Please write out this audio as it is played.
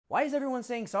Why is everyone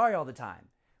saying sorry all the time?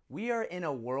 We are in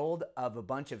a world of a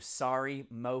bunch of sorry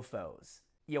mofos.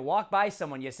 You walk by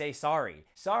someone, you say sorry.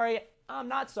 Sorry, I'm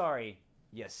not sorry.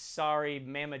 You sorry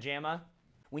mamma jamma.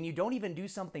 When you don't even do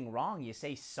something wrong, you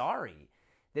say sorry.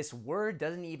 This word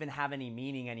doesn't even have any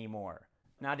meaning anymore.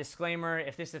 Now, disclaimer,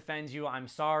 if this offends you, I'm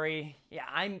sorry. Yeah,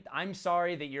 I'm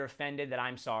sorry that you're offended that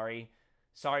I'm sorry.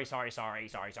 Sorry.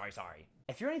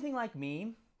 If you're anything like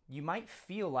me, you might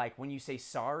feel like when you say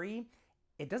sorry,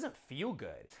 it doesn't feel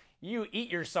good. You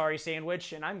eat your sorry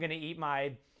sandwich, and I'm gonna eat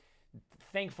my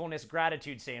thankfulness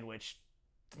gratitude sandwich.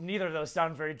 Neither of those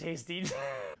sound very tasty.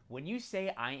 When you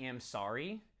say I am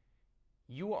sorry,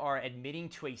 you are admitting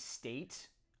to a state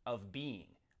of being.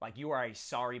 Like you are a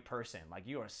sorry person. Like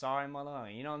you are sorry, mother.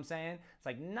 You know what I'm saying? It's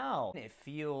like, no. It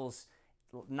feels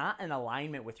not in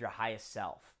alignment with your highest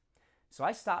self. So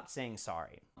I stopped saying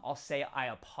sorry. I'll say I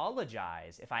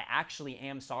apologize if I actually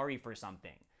am sorry for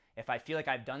something. If I feel like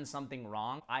I've done something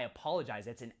wrong, I apologize.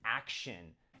 It's an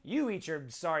action. You eat your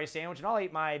sorry sandwich and I'll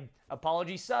eat my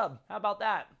apology sub. How about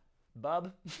that,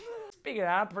 bub? Speaking of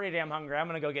that, I'm pretty damn hungry. I'm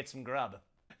gonna go get some grub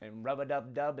and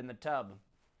rub-a-dub-dub in the tub.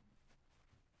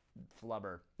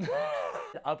 Flubber.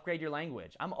 Upgrade your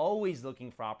language. I'm always looking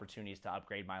for opportunities to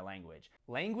upgrade my language.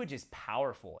 Language is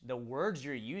powerful. The words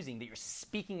you're using, that you're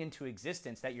speaking into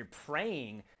existence, that you're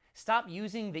praying, stop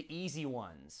using the easy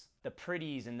ones. The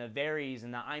pretties and the veries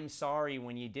and the I'm sorry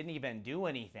when you didn't even do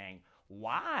anything.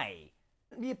 Why?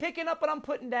 You picking up what I'm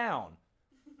putting down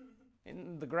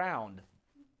in the ground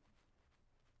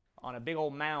on a big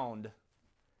old mound,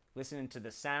 listening to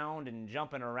the sound and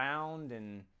jumping around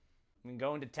and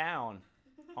going to town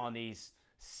on these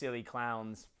silly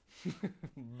clowns,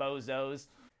 bozos.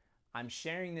 I'm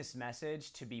sharing this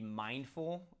message to be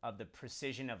mindful of the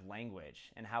precision of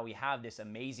language and how we have this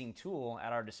amazing tool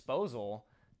at our disposal.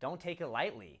 Don't take it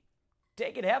lightly.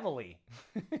 Take it heavily.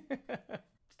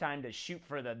 It's time to shoot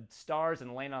for the stars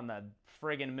and land on the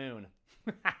friggin' moon.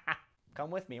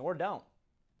 Come with me or don't.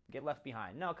 Get left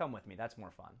behind. No, come with me. That's more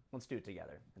fun. Let's do it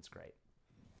together. It's great.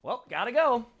 Well, gotta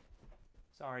go.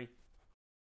 Sorry.